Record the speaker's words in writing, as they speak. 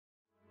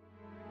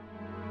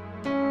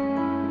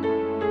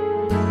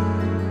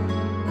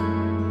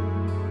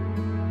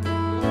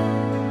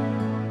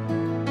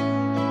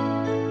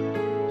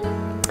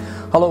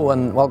Hello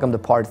and welcome to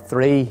part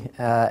 3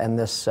 in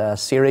this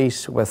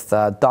series with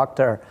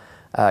Dr.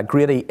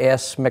 Grady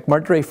S.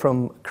 McMurtry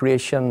from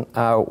Creation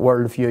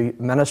Worldview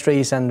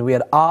Ministries. And we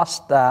had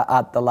asked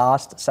at the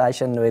last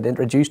session, we had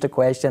introduced a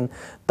question,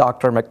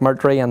 Dr.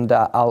 McMurtry, and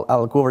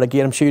I'll go over it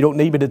again. I'm sure you don't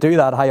need me to do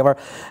that. However,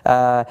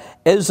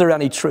 is there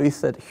any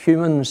truth that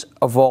humans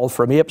evolved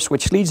from apes?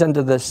 Which leads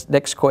into this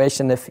next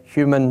question: if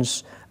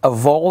humans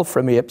evolved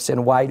from apes,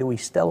 then why do we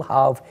still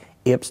have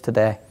apes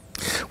today?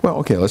 Well,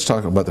 okay, let's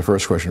talk about the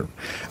first question.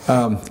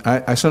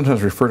 I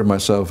sometimes refer to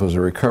myself as a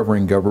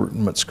recovering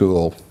government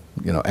school,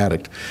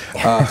 addict.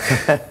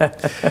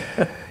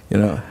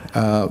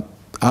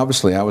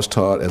 Obviously I was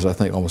taught, as I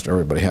think almost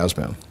everybody has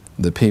been,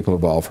 that people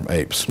evolved from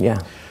apes.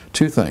 Yeah.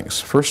 Two things.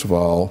 First of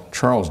all,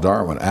 Charles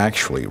Darwin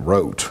actually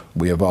wrote,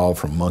 "We evolved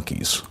from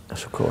monkeys."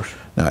 Yes, of course.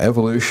 Now,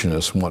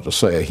 evolutionists want to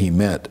say he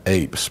meant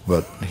apes,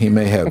 but he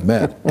may have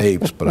meant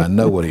apes, but I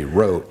know what he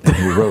wrote, and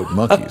he wrote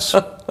monkeys.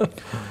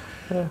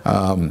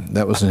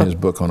 That was in his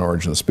book on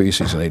Origin of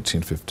Species in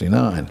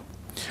 1859.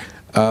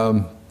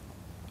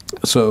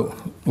 So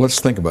let's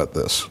think about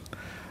this.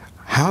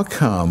 How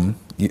come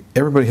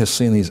everybody has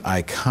seen these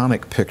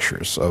iconic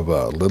pictures of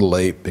a little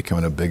ape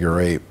becoming a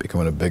bigger ape,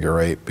 becoming a bigger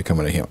ape,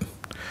 becoming a human?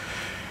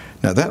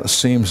 Now that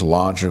seems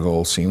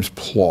logical, seems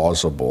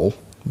plausible,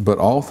 but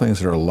all things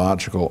that are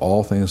logical,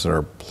 all things that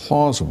are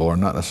plausible are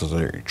not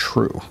necessarily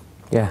true.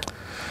 Yeah.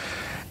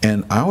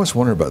 And I always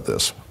wonder about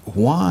this.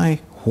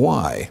 Why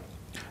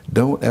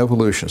don't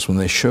evolutionists, when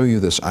they show you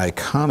this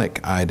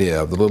iconic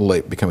idea of the little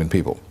ape becoming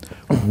people,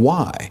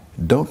 why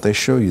don't they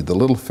show you the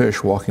little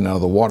fish walking out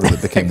of the water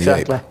that became the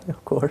ape? Exactly,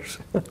 of course.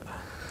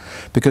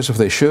 Because if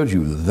they showed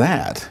you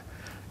that,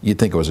 you'd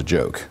think it was a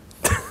joke.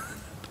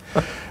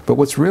 But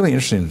what's really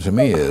interesting to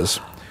me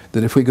is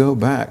that if we go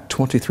back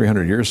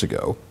 2,300 years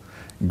ago,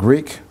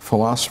 Greek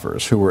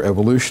philosophers who were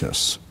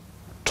evolutionists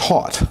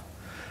taught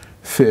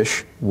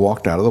fish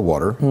walked out of the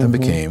water and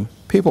became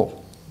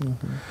people.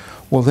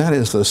 Well, that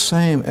is the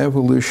same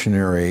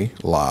evolutionary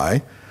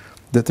lie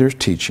that they're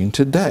teaching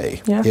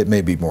today. Yeah. It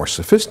may be more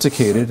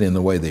sophisticated in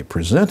the way they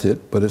present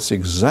it, but it's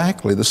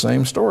exactly the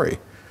same story.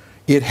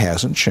 It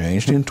hasn't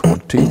changed in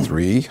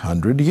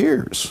 2,300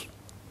 years.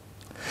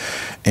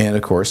 And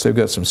of course, they've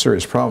got some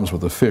serious problems with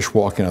the fish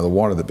walking out of the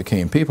water that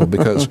became people,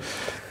 because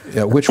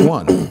which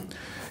one?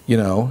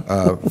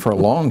 For a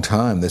long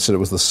time they said it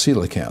was the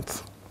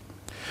coelacanth.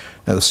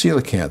 Now the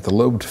coelacanth, the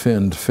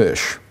lobed-finned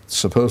fish,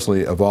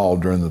 supposedly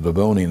evolved during the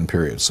Devonian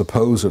period,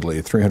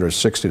 supposedly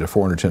 360 to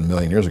 410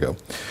 million years ago.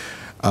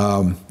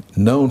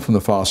 Known from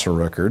the fossil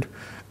record,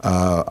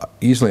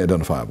 easily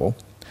identifiable.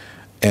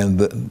 And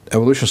the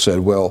evolutionists said,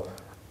 well,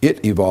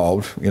 it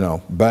evolved,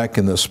 back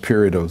in this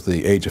period of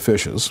the age of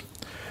fishes.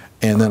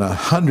 And then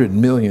 100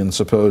 million,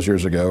 suppose,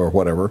 years ago or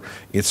whatever,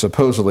 it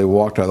supposedly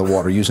walked out of the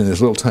water using these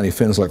little tiny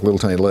fins like little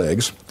tiny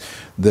legs.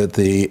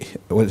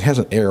 It has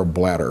an air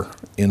bladder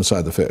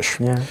inside the fish.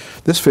 Yeah.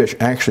 This fish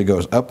actually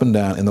goes up and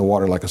down in the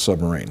water like a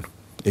submarine.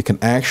 It can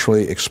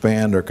actually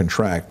expand or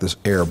contract this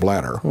air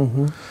bladder,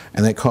 and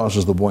that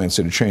causes the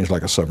buoyancy to change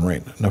like a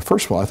submarine. Now,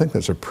 first of all, I think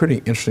that's a pretty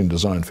interesting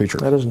design feature.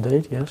 That is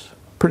indeed, yes.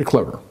 Pretty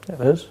clever. It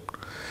is.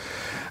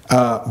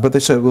 But they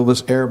said, well,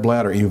 this air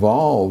bladder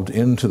evolved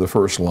into the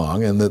first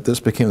lung, and that this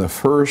became the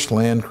first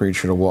land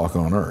creature to walk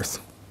on Earth.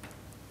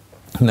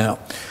 Now,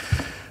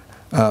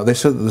 they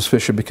said that this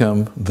fish had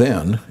become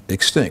then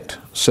extinct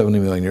 70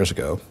 million years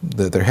ago,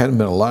 that there hadn't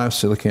been a live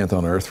coelacanth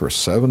on Earth for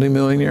 70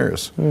 million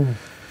years.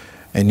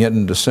 And yet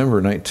in December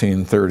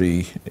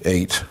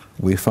 1938,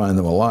 we find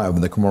them alive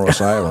in the Comoros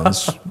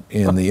Islands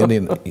in the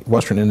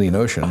Western Indian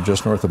Ocean,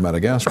 just north of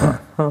Madagascar.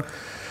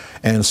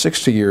 And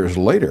 60 years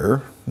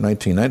later,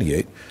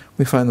 1998,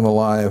 we find them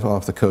alive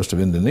off the coast of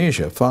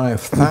Indonesia,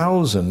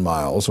 5,000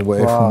 miles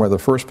away from where the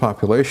first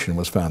population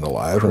was found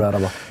alive.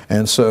 Incredible.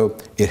 And so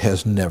it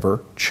has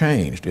never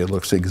changed. It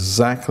looks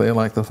exactly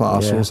like the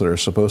fossils that are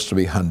supposed to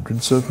be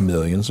hundreds of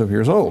millions of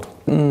years old.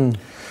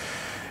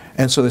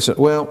 And so they said,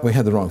 well, we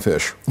had the wrong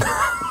fish.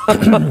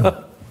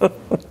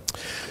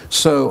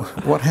 So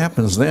what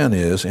happens then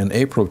is, in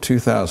April of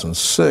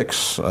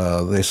 2006,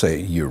 they say,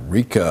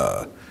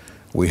 Eureka!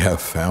 We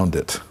have found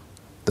it,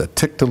 the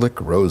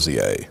Tiktaalik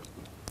rosier.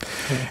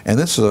 And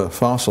this is a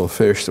fossil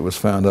fish that was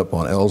found up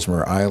on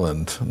Ellesmere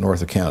Island,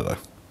 north of Canada.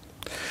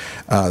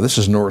 This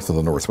is north of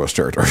the Northwest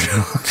Territory.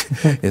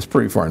 It's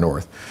pretty far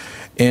north.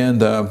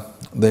 And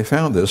they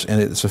found this, and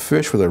it's a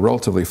fish with a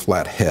relatively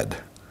flat head.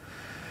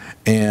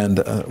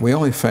 And we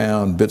only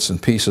found bits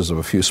and pieces of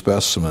a few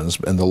specimens,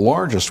 and the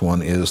largest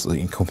one is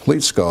the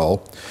complete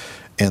skull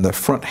and the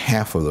front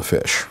half of the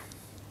fish.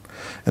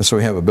 And so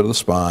we have a bit of the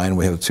spine,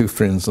 we have the two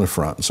fins in the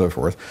front and so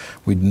forth.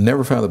 We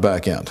never found the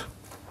back end.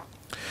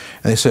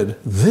 And they said,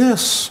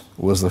 this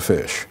was the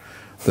fish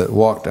that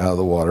walked out of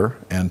the water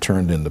and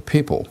turned into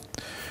people.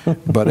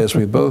 But as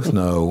we both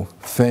know,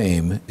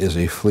 fame is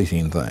a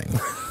fleeting thing.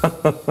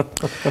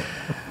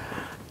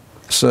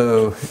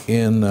 So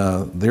in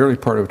the early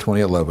part of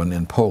 2011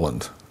 in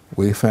Poland,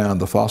 we found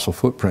the fossil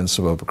footprints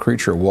of a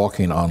creature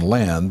walking on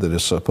land that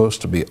is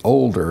supposed to be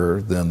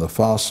older than the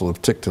fossil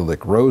of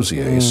Tiktaalik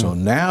rosier. So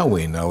now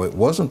we know it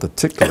wasn't the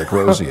Tiktaalik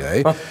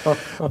rosier,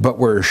 but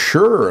we're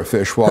sure a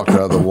fish walked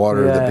out of the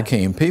water that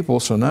became people.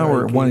 So now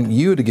we're wanting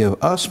you to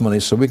give us money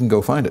so we can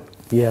go find it.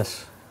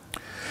 Yes.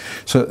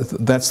 So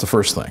that's the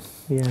first thing.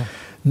 Yeah.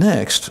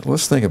 Next,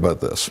 let's think about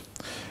this.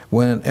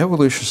 When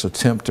evolutionists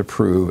attempt to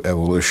prove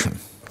evolution,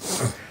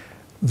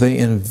 they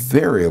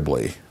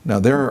invariably, now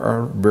there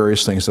are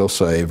various things they'll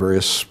say,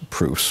 various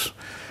proofs,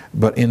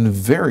 but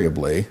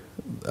invariably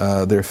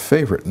their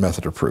favorite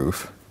method of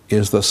proof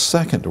is the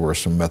second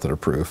worst method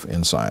of proof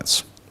in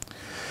science.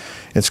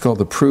 It's called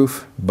the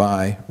proof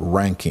by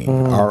ranking,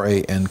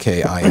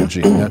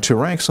 R-A-N-K-I-N-G. Now, to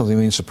rank something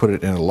means to put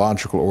it in a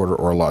logical order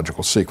or a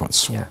logical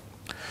sequence. Yeah.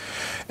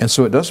 And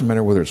so it doesn't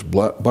matter whether it's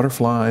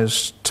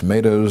butterflies,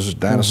 tomatoes,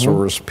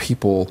 dinosaurs,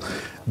 people.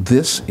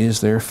 This is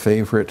their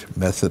favorite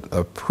method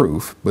of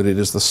proof, but it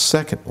is the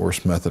second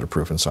worst method of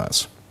proof in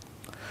science.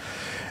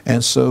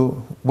 And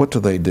so what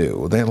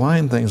do? They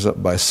line things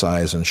up by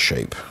size and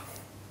shape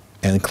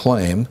and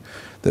claim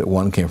that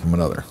one came from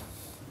another.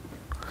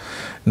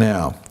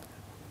 Now,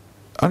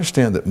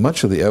 understand that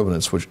much of the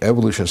evidence which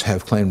evolutionists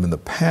have claimed in the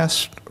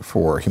past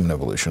for human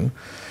evolution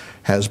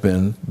has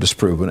been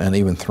disproven and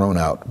even thrown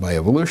out by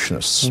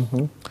evolutionists.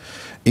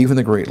 Even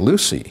the great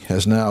Lucy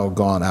has now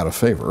gone out of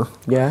favor.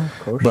 Yeah, of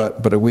course.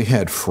 But we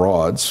had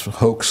frauds,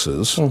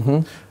 hoaxes,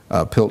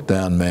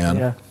 Piltdown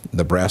Man,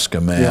 Nebraska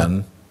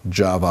Man,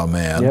 Java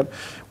Man,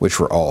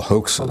 which were all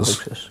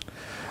hoaxes.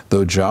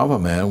 Though Java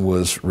Man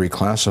was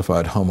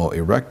reclassified Homo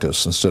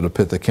erectus instead of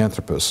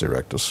Pithecanthropus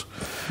erectus,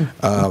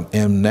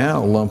 and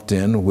now lumped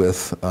in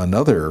with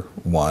another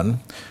one,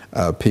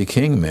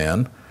 Peking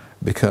Man,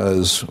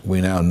 because we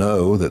now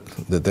know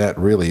that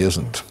really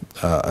isn't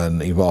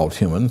an evolved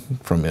human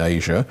from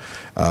Asia.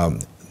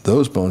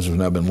 Those bones have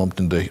now been lumped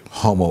into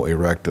Homo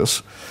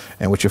erectus.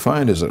 And what you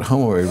find is that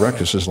Homo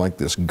erectus is like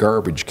this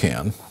garbage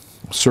can,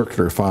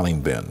 circular filing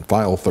bin,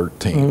 file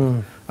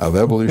 13, of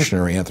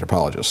evolutionary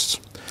anthropologists.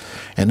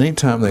 And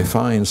anytime they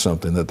find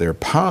something that they're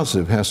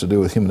positive has to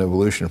do with human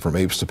evolution from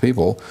apes to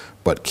people,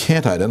 but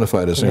can't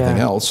identify it as anything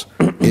else,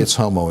 it's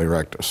Homo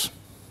erectus.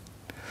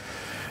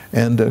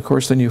 And of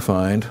course, then you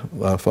find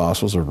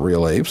fossils of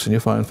real apes, and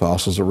you find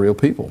fossils of real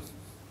people.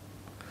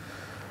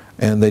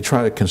 And they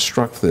try to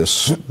construct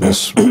this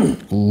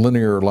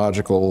linear,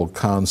 logical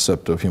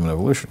concept of human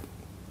evolution.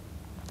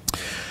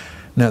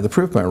 Now, the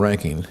proof by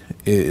ranking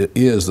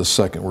is the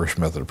second worst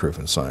method of proof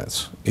in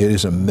science. It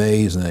is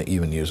amazing they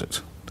even use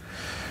it.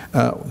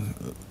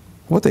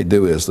 What they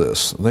do is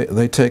this.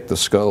 They take the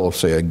skull of,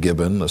 say, a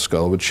gibbon, the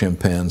skull of a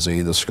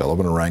chimpanzee, the skull of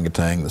an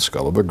orangutan, the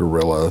skull of a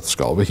gorilla, the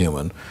skull of a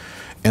human,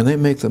 and they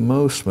make the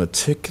most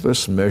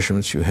meticulous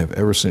measurements you have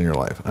ever seen in your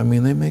life. I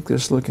mean, they make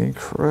this look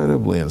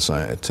incredibly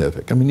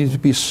unscientific. I mean,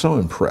 you'd be so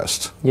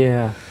impressed.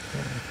 Yeah.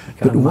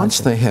 But once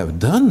they have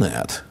done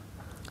that,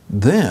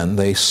 then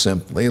they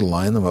simply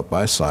line them up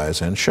by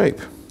size and shape.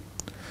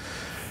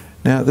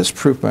 Now, this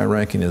proof by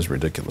ranking is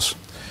ridiculous.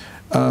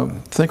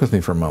 Think with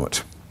me for a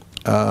moment.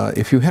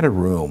 If you had a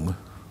room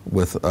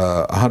with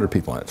 100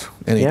 people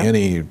in it,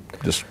 any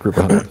just group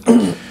of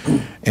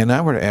 100, and I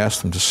were to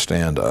ask them to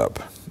stand up,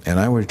 and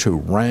I were to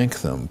rank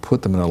them,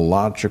 put them in a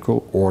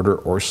logical order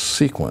or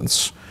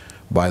sequence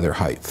by their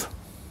height.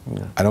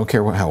 I don't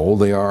care how old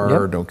they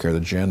are, don't care the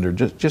gender,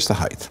 just the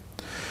height.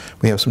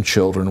 We have some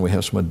children, we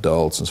have some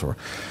adults, and so on.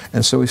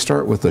 And so we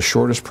start with the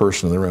shortest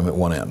person in the room at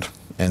one end,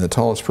 and the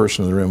tallest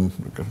person in the room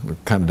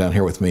kind of down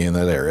here with me in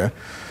that area,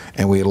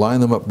 and we line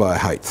them up by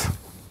height.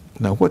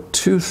 Now, what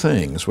two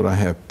things would I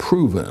have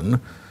proven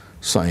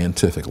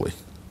scientifically?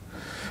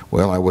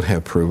 Well, I would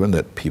have proven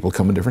that people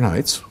come in different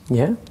heights.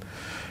 Yeah.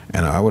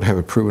 And I would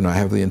have proven I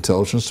have the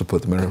intelligence to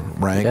put them in a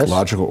rank,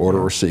 logical order,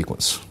 or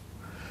sequence.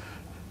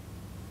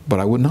 But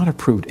I would not have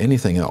proved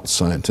anything else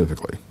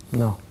scientifically.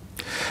 No.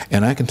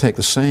 And I can take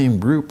the same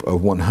group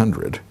of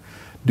 100,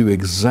 do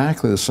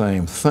exactly the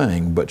same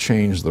thing, but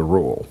change the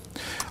rule.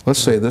 Let's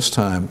say this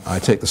time I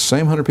take the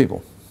same 100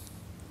 people,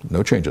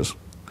 no changes,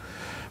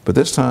 but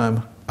this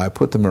time I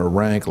put them in a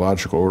rank,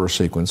 logical order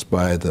sequence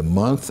by the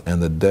month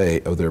and the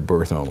day of their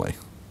birth only.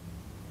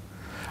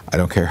 I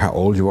don't care how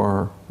old you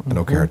are, I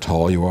don't care how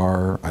tall you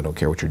are, I don't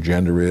care what your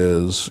gender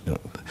is,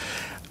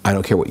 I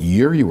don't care what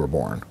year you were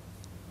born.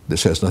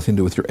 This has nothing to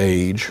do with your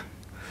age,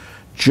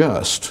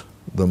 just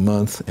the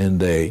month and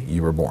day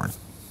you were born.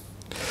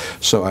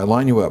 So I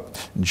line you up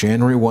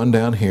January 1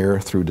 down here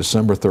through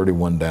December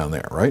 31 down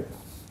there, right?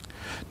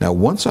 Now,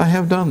 once I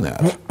have done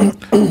that,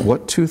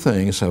 what two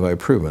things have I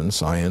proven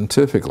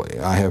scientifically?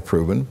 I have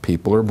proven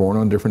people are born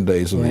on different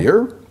days of the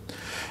year,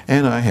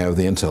 and I have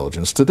the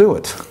intelligence to do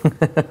it.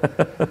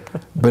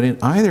 But in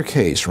either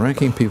case,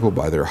 ranking people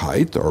by their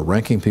height or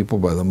ranking people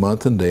by the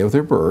month and day of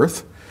their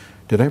birth,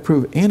 did I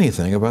prove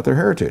anything about their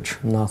heritage?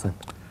 Nothing.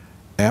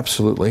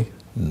 Absolutely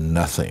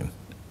nothing.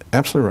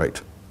 Absolutely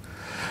right.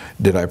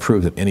 Did I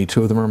prove that any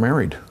two of them are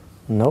married?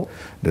 Nope.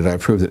 Did I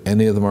prove that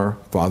any of them are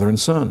father and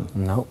son?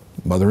 Nope.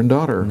 Mother and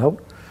daughter?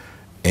 Nope.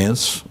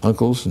 Aunts,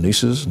 uncles,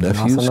 nieces,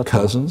 nephews,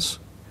 cousins?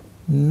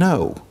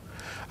 No.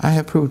 I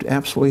have proved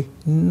absolutely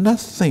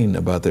nothing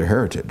about their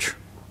heritage.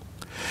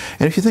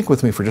 And if you think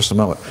with me for just a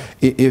moment,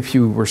 if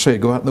you were, say,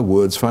 go out in the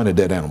woods, find a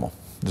dead animal,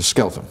 the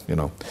skeleton, you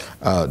know,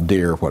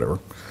 deer, whatever,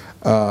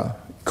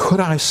 could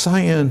I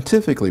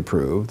scientifically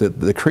prove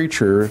that the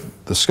creature,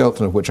 the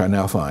skeleton of which I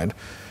now find,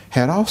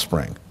 had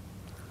offspring?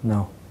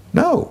 No.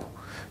 No.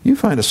 You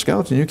find a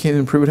skeleton, you can't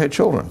even prove it had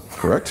children,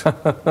 correct?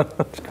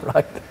 That's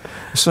correct.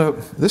 So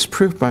this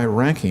proof by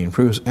ranking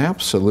proves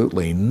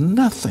absolutely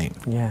nothing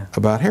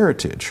about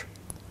heritage.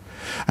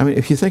 I mean,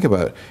 if you think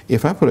about it,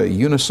 if I put a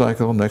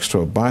unicycle next to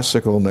a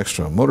bicycle, next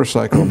to a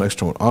motorcycle, next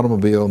to an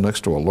automobile,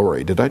 next to a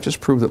lorry, did I just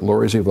prove that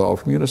lorries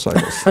evolved from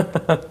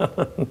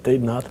unicycles?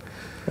 Indeed not.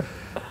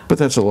 But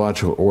that's a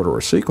logical order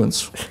or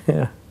sequence.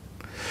 Yeah.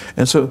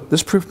 And so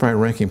this proof by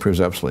ranking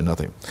proves absolutely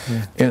nothing.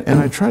 Yeah. And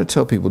I try to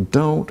tell people,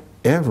 don't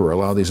ever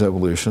allow these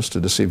evolutionists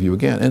to deceive you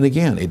again. And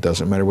again, it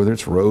doesn't matter whether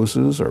it's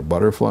roses or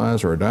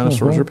butterflies or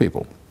dinosaurs or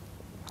people.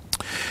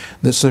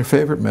 That's their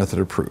favorite method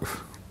of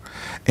proof.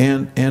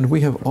 And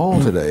we have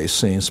all today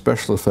seen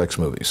special effects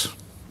movies.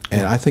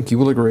 And I think you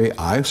will agree,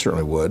 I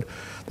certainly would,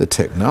 the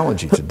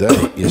technology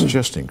today is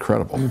just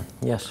incredible.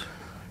 Yes.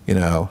 You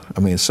know,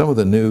 I mean, some of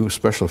the new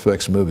special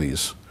effects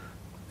movies,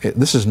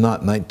 this is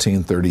not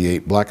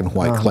 1938 black and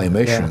white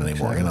claymation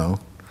anymore, you know.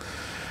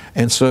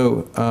 And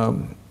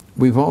so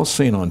we've all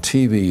seen on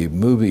TV,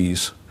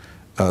 movies,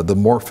 the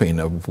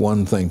morphing of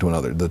one thing to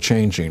another, the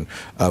changing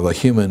of a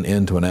human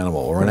into an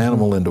animal, or an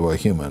animal into a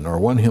human, or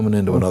one human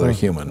into another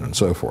human, and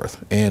so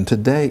forth. And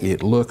today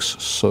it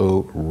looks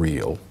so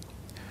real.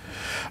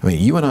 I mean,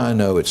 you and I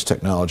know it's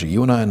technology,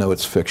 you and I know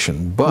it's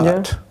fiction,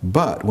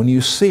 but when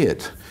you see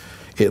it,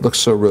 it looks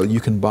so real, you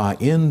can buy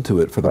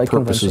into it for the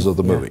purposes of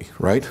the movie,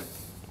 right?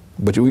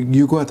 But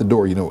you go out the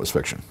door, you know it was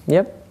fiction.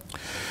 Yep.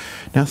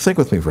 Now think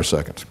with me for a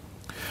second,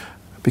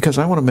 because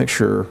I want to make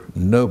sure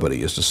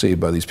nobody is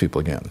deceived by these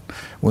people again.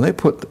 When they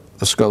put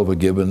the skull of a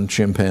gibbon,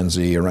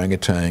 chimpanzee,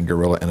 orangutan,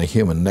 gorilla, and a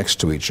human next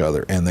to each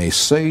other, and they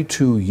say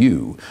to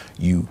you,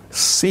 you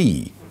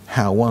see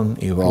how one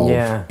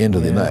evolved into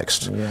the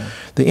next.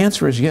 The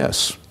answer is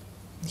yes.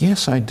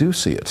 Yes, I do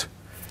see it.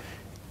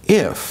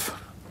 If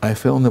I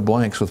fill in the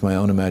blanks with my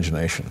own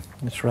imagination.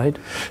 That's right.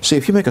 See,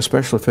 if you make a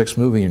special effects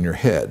movie in your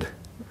head,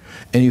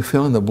 and you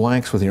fill in the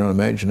blanks with your own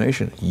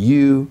imagination,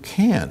 you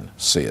can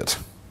see it.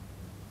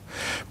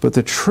 But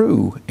the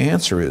true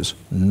answer is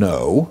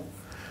no.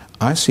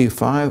 I see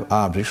 5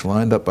 objects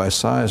lined up by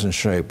size and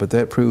shape, but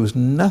that proves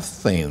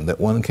nothing that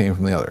one came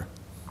from the other.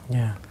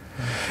 Yeah.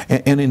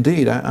 And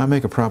indeed, I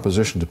make a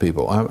proposition to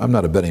people. I'm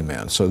not a betting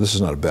man, so this is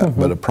not a bet,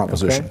 but a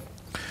proposition.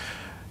 Okay.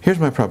 Here's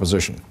my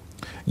proposition.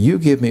 You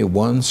give me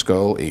 1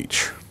 skull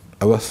each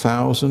of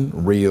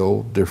 1,000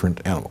 real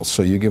different animals.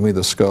 So you give me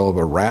the skull of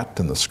a rat,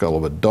 and the skull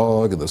of a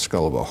dog, and the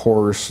skull of a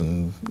horse,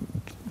 and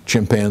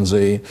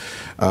chimpanzee.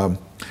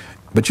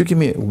 But you give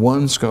me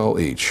 1 skull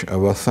each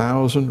of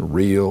 1,000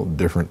 real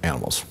different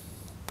animals.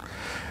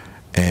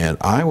 And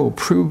I will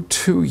prove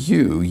to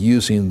you,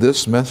 using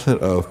this method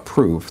of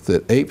proof,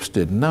 that apes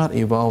did not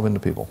evolve into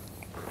people.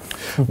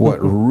 What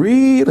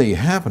really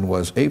happened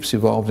was apes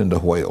evolved into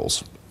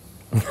whales.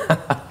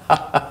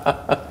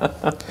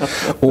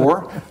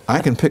 Or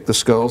I can pick the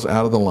skulls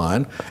out of the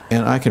line,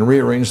 and I can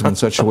rearrange them in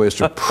such a way as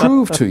to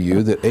prove to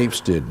you that apes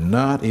did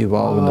not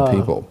evolve into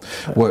people.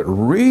 What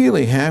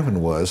really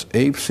happened was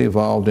apes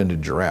evolved into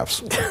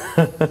giraffes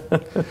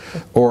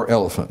or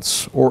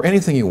elephants or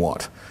anything you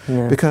want.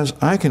 Because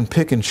I can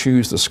pick and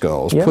choose the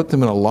skulls, put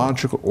them in a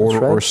logical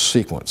order or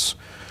sequence.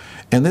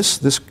 And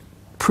this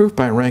proof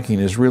by ranking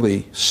is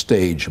really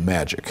stage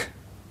magic.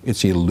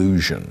 It's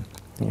illusion.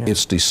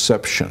 It's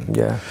deception.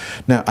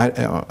 Now,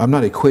 I'm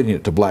not equating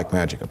it to black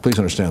magic. Please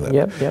understand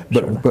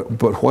that.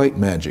 But white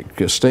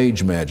magic,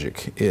 stage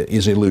magic,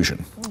 is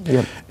illusion.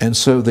 And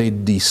so they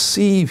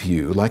deceive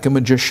you like a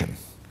magician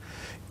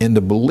into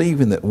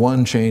believing that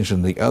one changed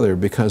into the other,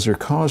 because they're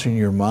causing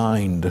your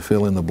mind to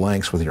fill in the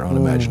blanks with your own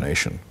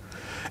imagination.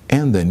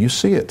 And then you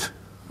see it.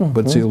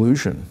 But it's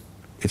illusion.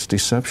 It's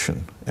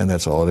deception. And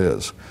that's all it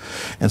is.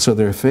 And so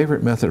their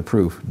favorite method of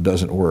proof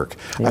doesn't work.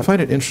 I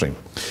find it interesting.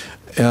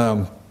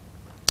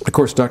 Of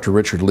course, Dr.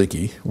 Richard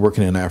Leakey,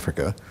 working in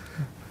Africa,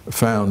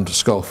 found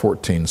skull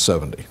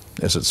 1470,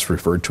 as it's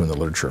referred to in the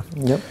literature,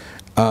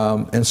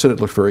 and said it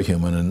looked very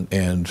human,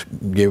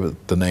 and gave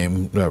it the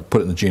name, put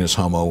it in the genus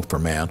Homo for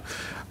man.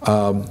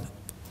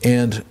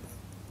 And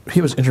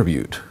he was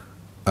interviewed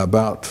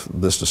about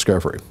this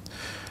discovery.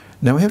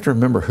 Now, we have to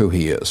remember who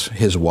he is.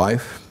 His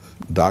wife,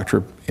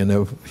 doctor in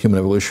human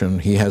evolution,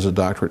 he has a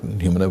doctorate in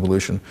human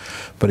evolution,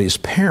 but his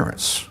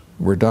parents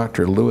were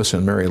Dr. Lewis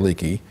and Mary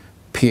Leakey,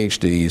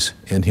 PhDs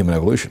in human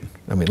evolution.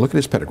 I mean, look at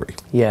his pedigree.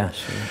 Yes.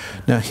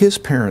 Now, his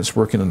parents,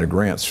 working under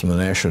grants from the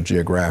National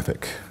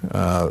Geographic,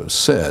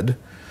 said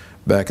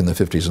back in the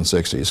 50s and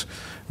 60s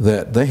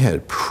that they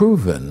had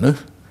proven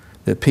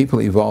that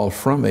people evolved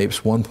from apes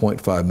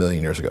 1.5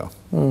 million years ago.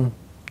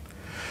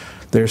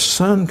 Their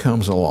son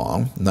comes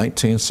along,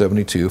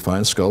 1972,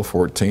 finds skull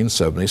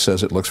 1470,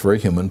 says it looks very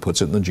human,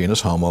 puts it in the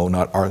genus Homo,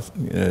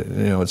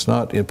 it's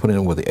not put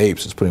in with the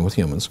apes, it's put in with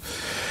humans.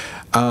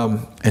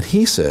 And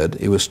he said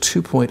it was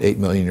 2.8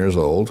 million years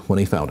old when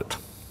he found it.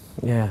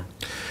 Yeah.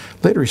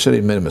 Later he said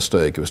he made a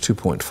mistake, it was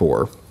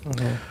 2.4.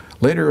 Okay.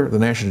 Later, the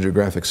National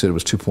Geographic said it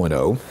was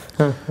 2.0.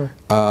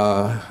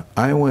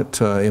 I went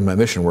in my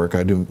mission work,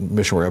 I do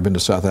mission work, I've been to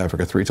South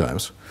Africa 3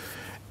 times.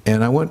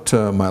 And I went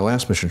my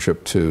last mission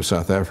trip to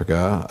South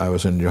Africa, I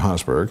was in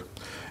Johannesburg,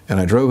 and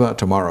I drove out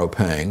to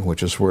Maropeng,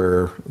 which is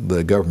where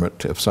the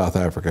government of South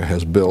Africa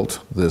has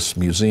built this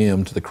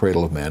museum to the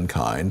cradle of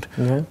mankind,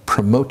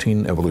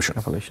 promoting evolution,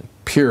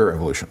 pure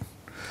evolution.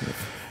 Yeah.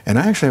 And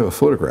I actually have a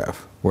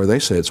photograph where they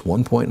say it's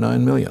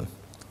 1.9 million.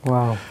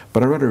 Wow.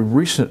 But I read a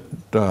recent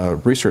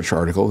research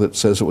article that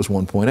says it was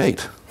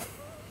 1.8.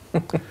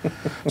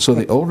 So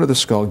the older the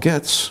skull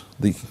gets,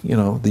 the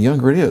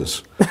younger it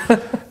is.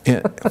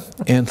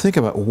 and think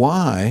about,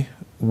 why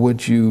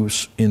would you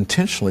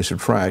intentionally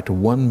subtract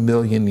 1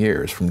 million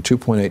years from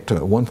 2.8 to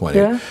 1.8?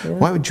 Yeah, yeah.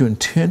 Why would you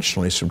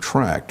intentionally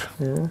subtract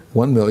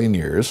 1 million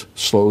years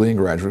slowly and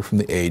gradually from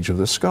the age of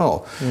the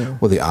skull? Yeah.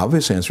 Well, the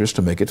obvious answer is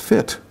to make it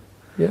fit.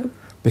 Yeah.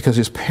 Because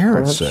his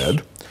parents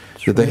said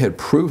that they had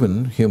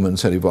proven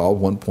humans had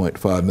evolved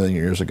 1.5 million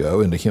years ago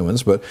into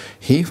humans, but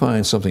he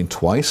finds something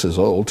twice as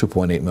old,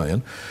 2.8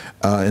 million,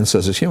 and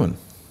says it's human.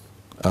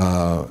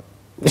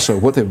 So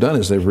what they've done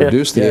is they've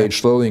reduced the age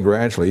slowly and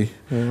gradually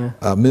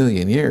 1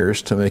 million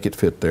years to make it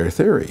fit their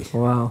theory.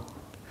 Wow.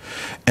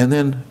 And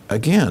then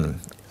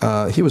again,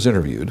 he was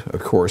interviewed, of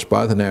course,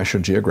 by the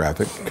National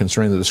Geographic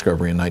concerning the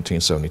discovery in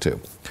 1972.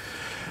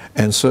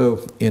 And so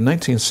in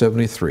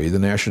 1973, the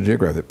National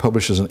Geographic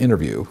publishes an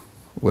interview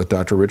with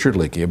Dr. Richard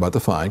Leakey about the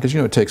find, because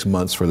it takes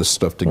months for this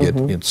stuff to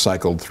get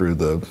cycled through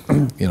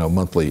the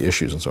monthly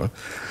issues and so on.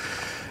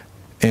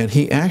 And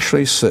he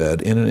actually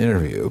said in an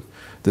interview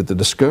that the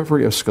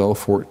discovery of skull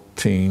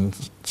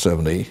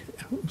 1470,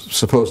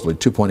 supposedly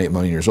 2.8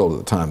 million years old at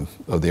the time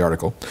of the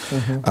article,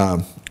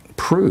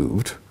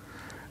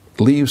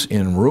 leaves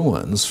in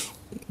ruins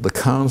the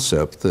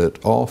concept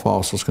that all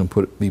fossils can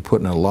be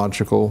put in a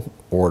logical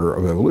order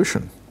of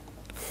evolution.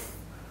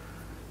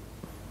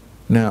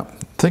 Now,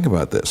 think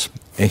about this.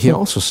 And he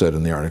also said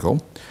in the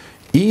article,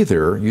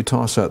 either you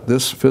toss out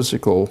this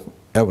physical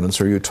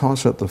evidence or you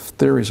toss out the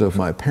theories of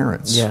my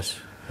parents. Yes.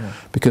 Yeah.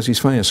 Because he's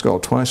finding a skull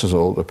twice as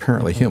old,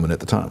 apparently human at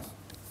the time.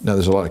 Now,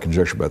 there's a lot of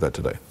conjecture about that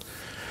today.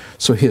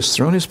 So he has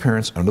thrown his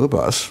parents under the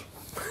bus,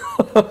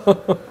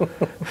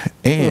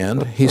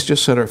 and he's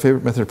just said our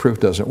favorite method of proof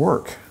doesn't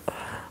work.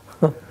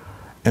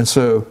 And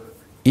so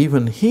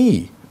even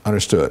he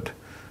understood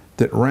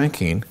that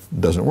ranking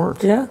doesn't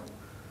work. Yeah.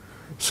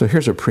 So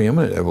here's a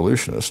preeminent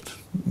evolutionist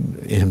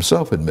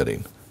himself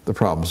admitting the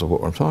problems of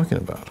what I'm talking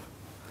about.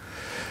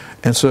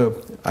 And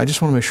so I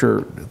just want to make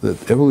sure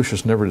that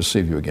evolutionists never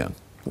deceive you again.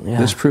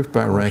 Yeah, this proof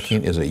by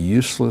ranking is a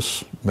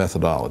useless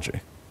methodology.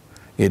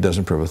 It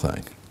doesn't prove a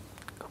thing.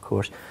 Of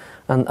course.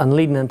 And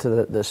leading into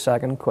the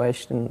second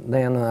question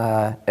then,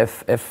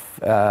 if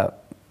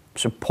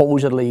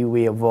supposedly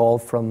we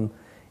evolved from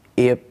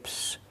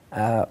apes,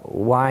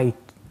 why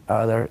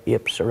are there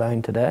apes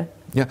around today?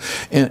 Yeah,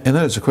 and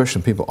that is a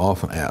question people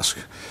often ask,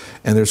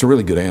 and there's a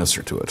really good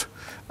answer to it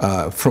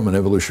from an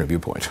evolutionary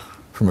viewpoint.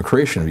 From a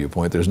creation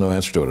viewpoint, there's no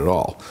answer to it at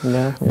all.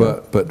 Yeah, yeah.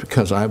 But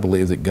because I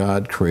believe that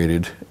God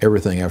created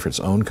everything after its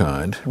own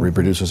kind,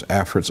 reproduces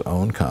after its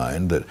own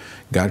kind, that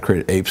God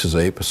created apes as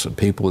apes and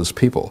people as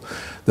people.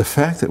 The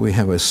fact that we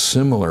have a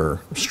similar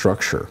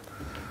structure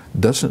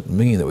doesn't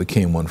mean that we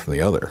came one from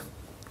the other.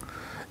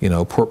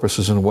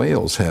 Porpoises and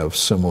whales have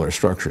similar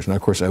structures. Now,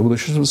 of course,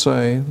 evolutionists would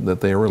say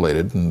that they are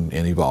related and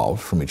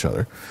evolved from each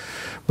other.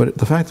 But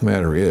the fact of the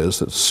matter is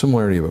that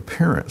similarity of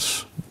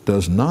appearance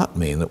does not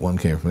mean that one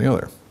came from the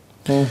other.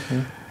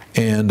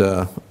 And,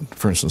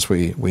 for instance,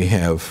 we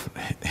have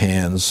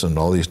hands and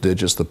all these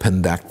digits, the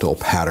pendactyl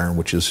pattern,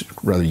 which is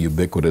rather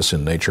ubiquitous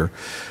in nature.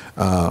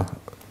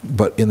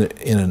 But in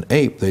an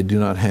ape, they do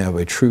not have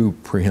a true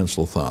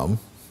prehensile thumb.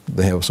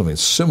 They have something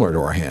similar to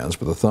our hands,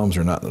 but the thumbs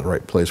are not in the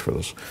right place for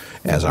those,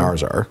 as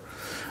ours are.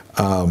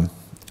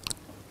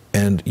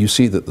 And you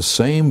see that the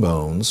same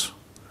bones,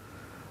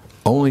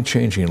 only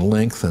changing in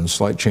length and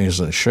slight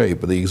changes in shape,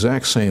 but the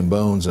exact same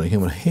bones in a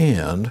human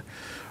hand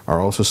are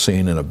also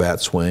seen in a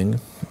bat's wing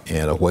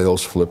and a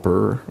whale's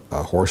flipper,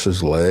 a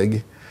horse's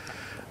leg,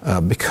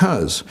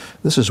 because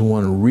this is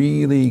one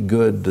really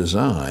good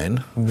design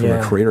from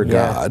a creator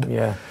God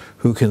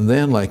who can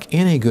then, like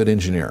any good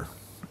engineer,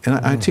 and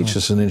I teach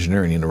this in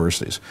engineering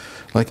universities,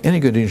 like any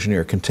good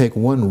engineer can take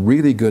one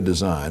really good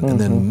design and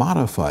then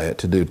modify it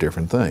to do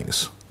different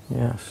things.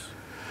 Yes.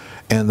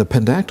 And the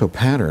pendactyl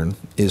pattern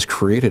is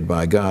created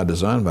by God,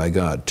 designed by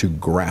God to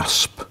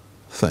grasp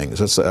things.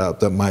 That's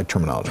my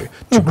terminology,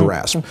 to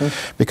grasp.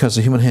 Because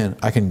the human hand,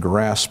 I can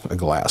grasp a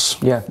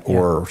glass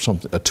or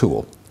something, a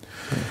tool.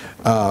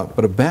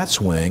 But a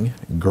bat's wing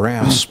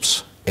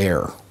grasps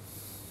air.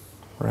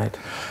 Right.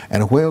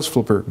 And a whale's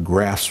flipper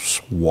grasps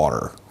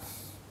water,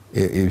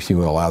 if you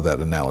will allow that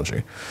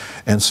analogy.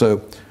 And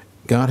so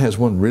God has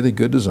one really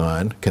good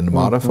design, can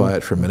modify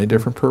it for many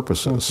different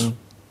purposes.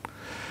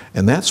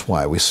 And that's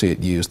why we see it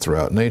used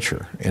throughout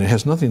nature. And it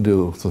has nothing to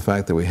do with the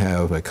fact that we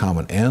have a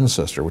common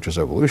ancestor, which is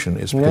evolution.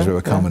 It's because we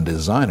have a common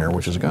designer,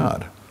 which is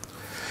God.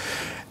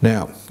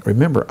 Now,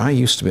 remember, I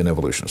used to be an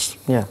evolutionist.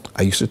 Yeah.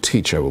 I used to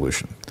teach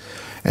evolution.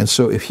 And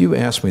so if you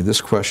ask me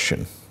this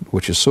question,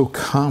 which is so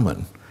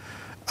common,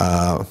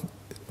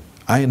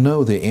 I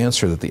know the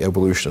answer that the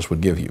evolutionist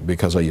would give you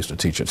because I used to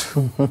teach it,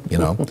 you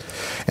know.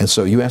 And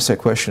so you ask that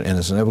question, and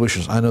as an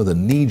evolutionist, I know the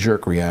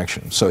knee-jerk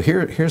reaction. So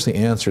here's the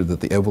answer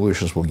that the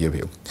evolutionist will give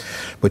you.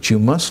 But you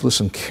must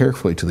listen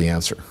carefully to the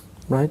answer.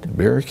 Right.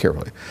 Very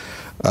carefully.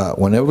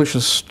 When an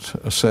evolutionist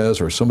says,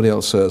 or somebody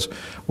else says,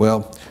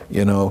 well,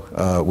 you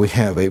know, we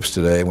have apes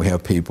today, and we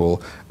have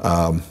people,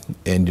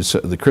 and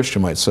the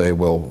Christian might say,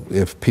 well,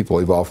 if people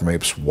evolved from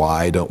apes,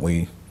 why don't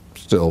we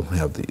still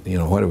have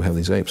why do we have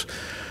these apes?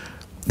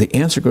 The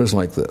answer goes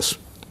like this.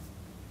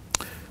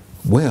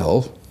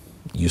 Well,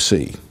 you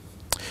see,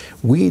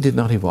 we did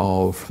not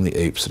evolve from the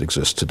apes that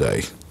exist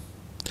today.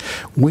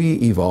 We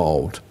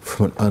evolved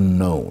from an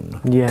unknown,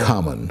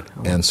 common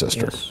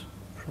ancestor. Yes.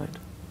 Right.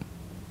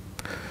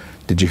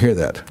 Did you hear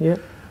that? Yeah.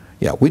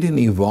 Yeah, we didn't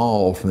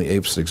evolve from the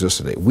apes that exist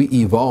today. We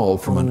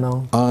evolved from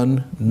an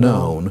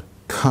unknown,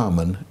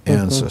 common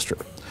ancestor.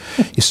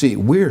 You see,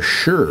 we're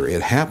sure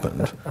it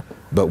happened,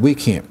 but we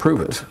can't prove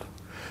it.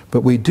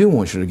 But we do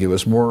want you to give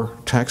us more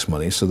tax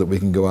money so that we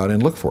can go out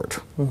and look for it.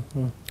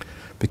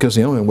 Because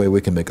the only way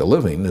we can make a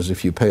living is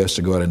if you pay us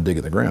to go out and dig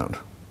in the ground.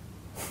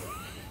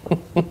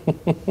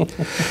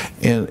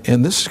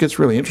 and this gets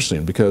really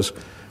interesting because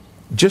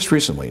just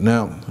recently,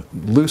 now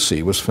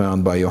Lucy was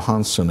found by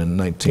Johansen in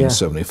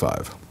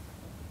 1975.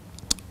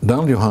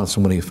 Donald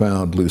Johansen, when he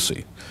found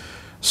Lucy,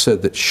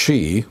 said that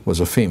she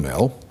was a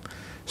female,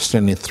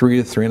 standing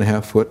 3 to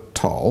 3.5 foot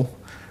tall,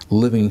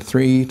 living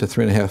 3 to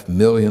 3.5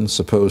 million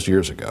supposed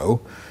years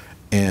ago,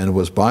 and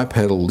was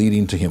bipedal,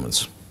 leading to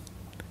humans.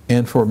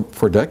 And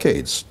for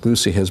decades,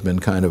 Lucy has been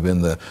kind of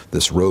in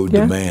this road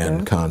to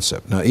man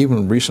concept. Now,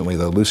 even recently,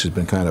 though, Lucy's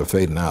been kind of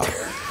fading out.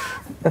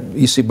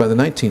 You see, by the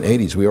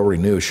 1980s, we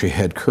already knew she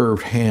had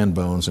curved hand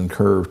bones and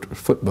curved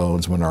foot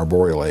bones of an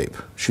arboreal ape.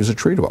 She was a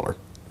tree dweller.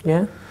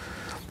 Yeah.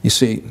 You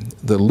see,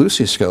 the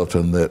Lucy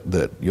skeleton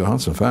that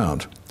Johansen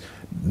found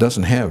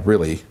doesn't have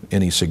really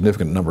any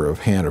significant number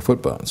of hand or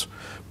foot bones.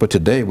 But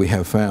today we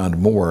have found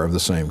more of the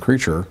same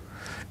creature,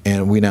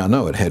 and we now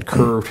know it had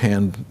curved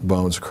hand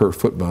bones, curved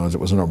foot bones. It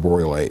was an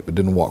arboreal ape. It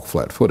didn't walk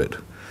flat-footed.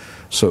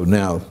 So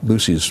now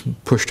Lucy's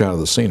pushed out of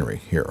the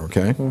scenery here,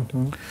 okay?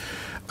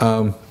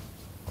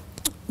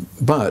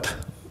 But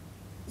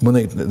when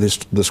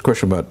this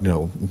question about,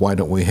 why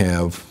don't we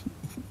have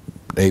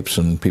apes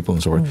and people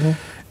and so forth,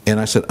 and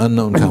I said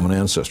unknown common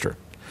ancestor.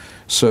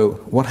 So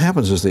what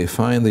happens is they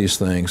find these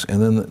things,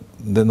 and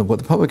then what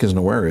the public isn't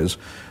aware is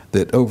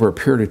that over a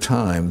period of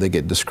time they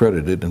get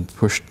discredited and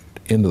pushed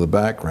into the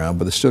background,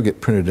 but they still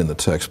get printed in the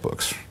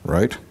textbooks,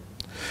 right?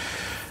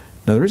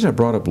 Now the reason I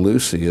brought up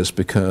Lucy is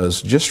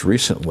because just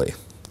recently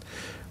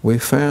we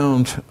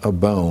found a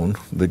bone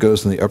that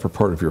goes in the upper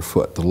part of your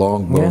foot, the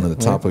long bone in the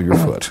top of your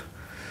foot,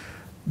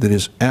 that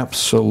is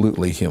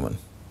absolutely human.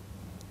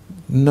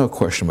 No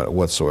question about it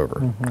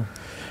whatsoever.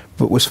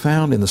 But was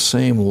found in the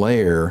same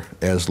layer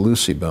as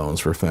Lucy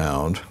bones were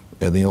found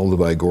at the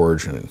Olduvai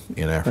Gorge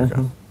in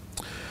Africa.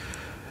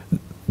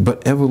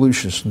 But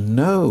evolutionists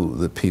know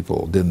that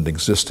people didn't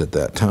exist at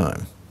that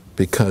time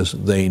because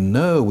they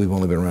know we've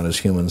only been around as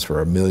humans for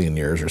 1 million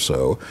years or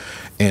so,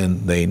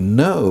 and they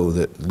know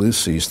that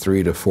Lucy's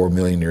 3 to 4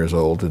 million years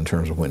old in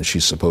terms of when she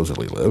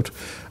supposedly lived,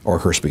 or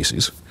her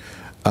species.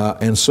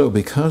 And so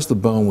because the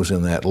bone was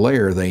in that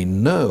layer, they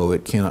know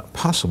it cannot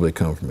possibly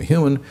come from a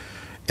human,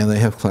 and they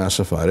have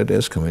classified it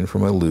as coming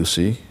from a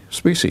Lucy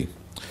species.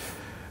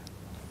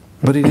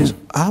 But it is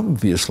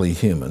obviously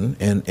human,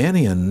 and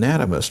any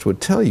anatomist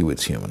would tell you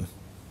it's human.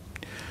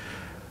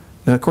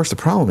 Now, of course, the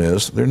problem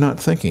is they're not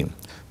thinking,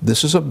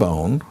 this is a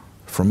bone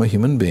from a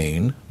human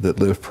being that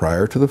lived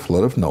prior to the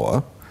flood of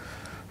Noah,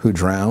 who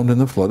drowned in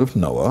the flood of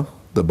Noah.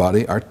 The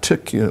body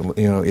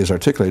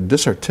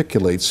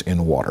disarticulates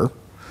in water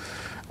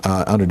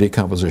under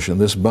decomposition.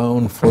 This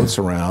bone floats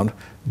around,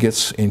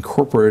 gets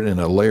incorporated in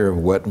a layer of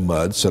wet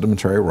mud,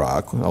 sedimentary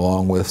rock,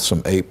 along with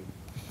some ape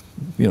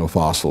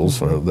fossils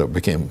that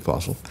became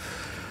fossils.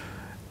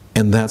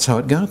 And that's how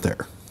it got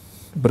there.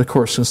 But of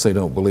course, since they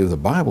don't believe the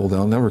Bible,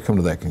 they'll never come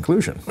to that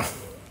conclusion.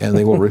 And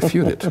they will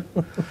refute it.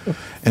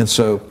 And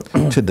so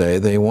today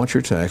they want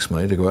your tax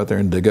money to go out there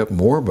and dig up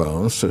more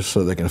bones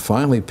so they can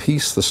finally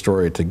piece the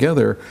story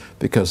together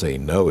because they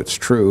know it's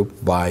true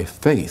by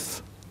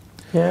faith.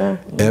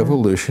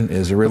 Evolution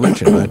is a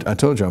religion. I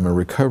told you I'm a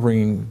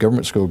recovering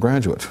government school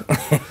graduate.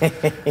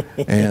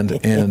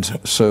 and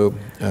so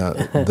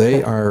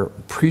they are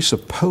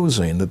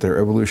presupposing that their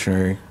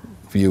evolutionary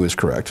view is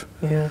correct.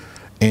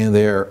 And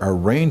they're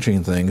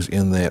arranging things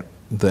in that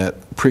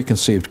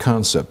preconceived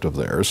concept of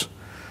theirs,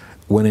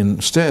 when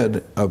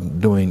instead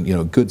of doing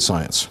good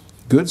science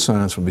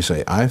would be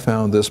say, I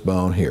found this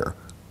bone here.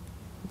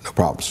 No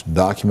problems.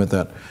 Document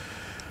that.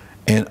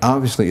 And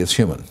obviously it's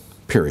human,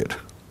 period.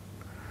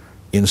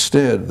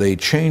 Instead, they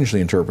change the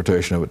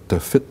interpretation of it to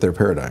fit their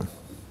paradigm.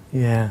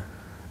 Yeah.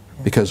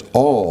 Because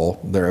all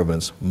their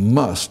evidence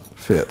must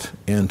fit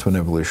into an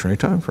evolutionary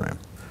time frame.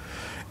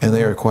 And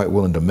they are quite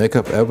willing to make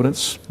up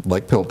evidence,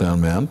 like Piltdown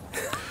Man,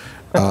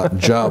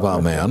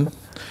 Java Man.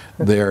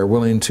 They are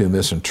willing to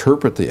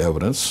misinterpret the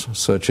evidence,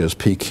 such as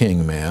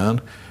Peking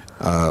Man,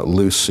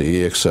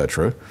 Lucy,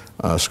 etc.,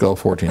 Skull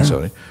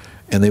 1470,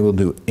 and they will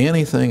do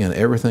anything and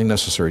everything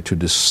necessary to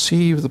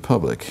deceive the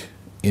public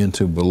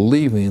into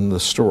believing the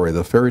story,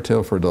 the fairy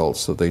tale for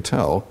adults that they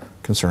tell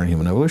concerning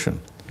human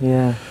evolution.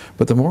 Yeah.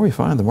 But the more we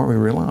find, the more we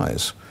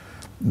realize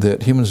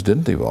that humans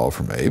didn't evolve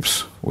from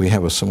apes. We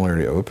have a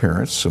similarity of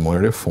appearance,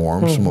 similarity of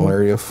form,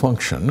 similarity of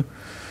function.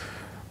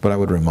 But I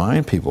would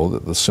remind people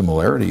that the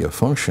similarity of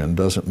function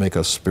doesn't make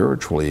us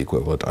spiritually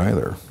equivalent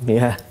either.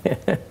 Yeah.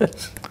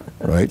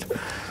 Right?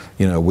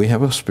 You know, we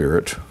have a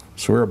spirit,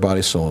 so we're a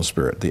body, soul, and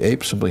spirit. The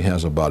ape simply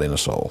has a body and a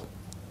soul.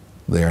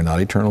 They are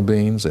not eternal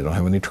beings. They don't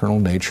have an eternal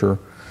nature.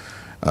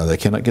 They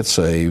cannot get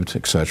saved,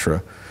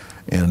 etc.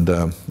 And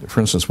for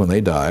instance, when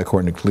they die,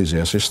 according to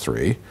Ecclesiastes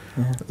 3,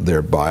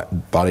 their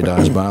body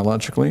dies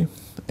biologically,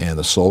 and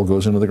the soul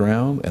goes into the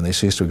ground, and they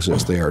cease to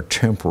exist. They are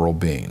temporal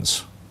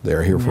beings. They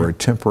are here for a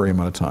temporary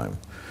amount of time.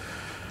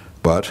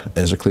 But,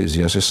 as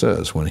Ecclesiastes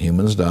says, when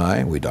humans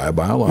die, we die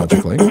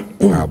biologically,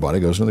 our body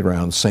goes into the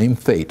ground, same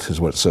fate is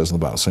what it says in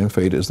the Bible, same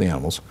fate as the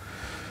animals.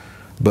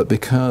 But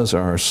because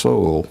our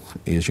soul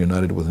is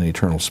united with an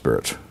eternal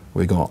spirit,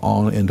 we go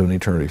on into an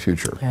eternity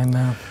future.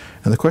 Amen.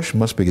 And the question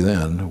must be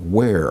then,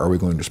 where are we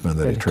going to spend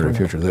that eternity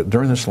future? That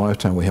during this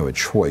lifetime we have a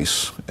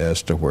choice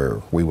as to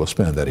where we will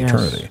spend that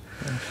eternity.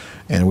 Yes.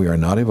 And we are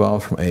not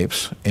evolved from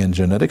apes, and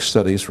genetic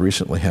studies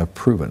recently have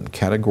proven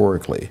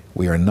categorically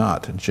we are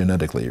not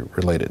genetically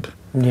related.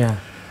 Yeah.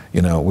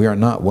 You know, we are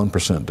not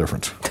 1%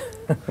 different.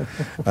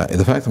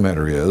 The fact of the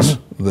matter is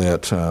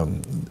that,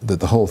 that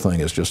the whole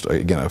thing is just,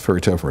 again, a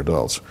fairy tale for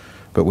adults.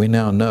 But we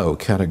now know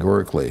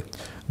categorically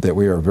that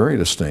we are very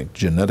distinct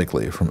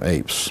genetically from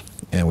apes,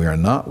 and we are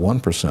not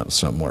 1%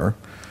 similar.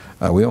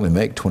 We only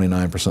make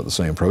 29% the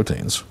same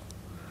proteins.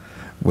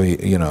 We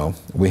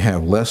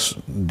have less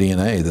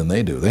DNA than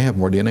they do. They have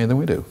more DNA than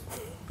we do.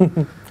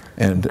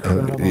 And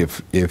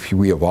if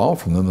we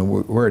evolve from them, then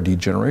we're a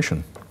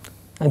degeneration.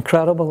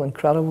 Incredible,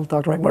 incredible,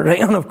 Dr. McMurtry.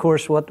 And of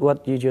course,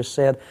 what you just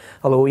said,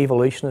 although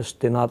evolutionists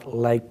do not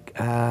like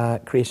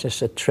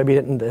creationists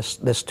attributing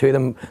this to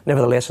them,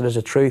 nevertheless it is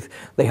a truth.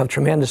 They have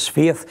tremendous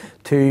faith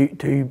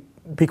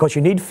because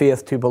you need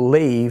faith to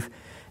believe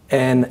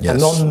in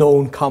an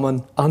unknown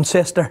common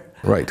ancestor.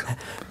 Right.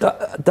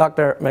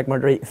 Dr.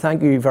 McMurtry,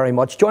 thank you very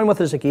much. Join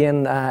with us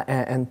again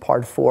in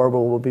part 4,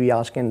 where we'll be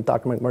asking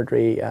Dr.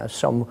 McMurtry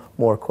some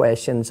more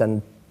questions.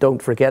 And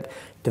don't forget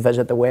to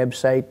visit the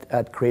website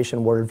at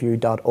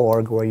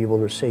creationworldview.org, where you will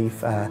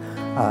receive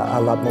a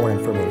lot more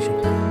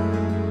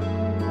information.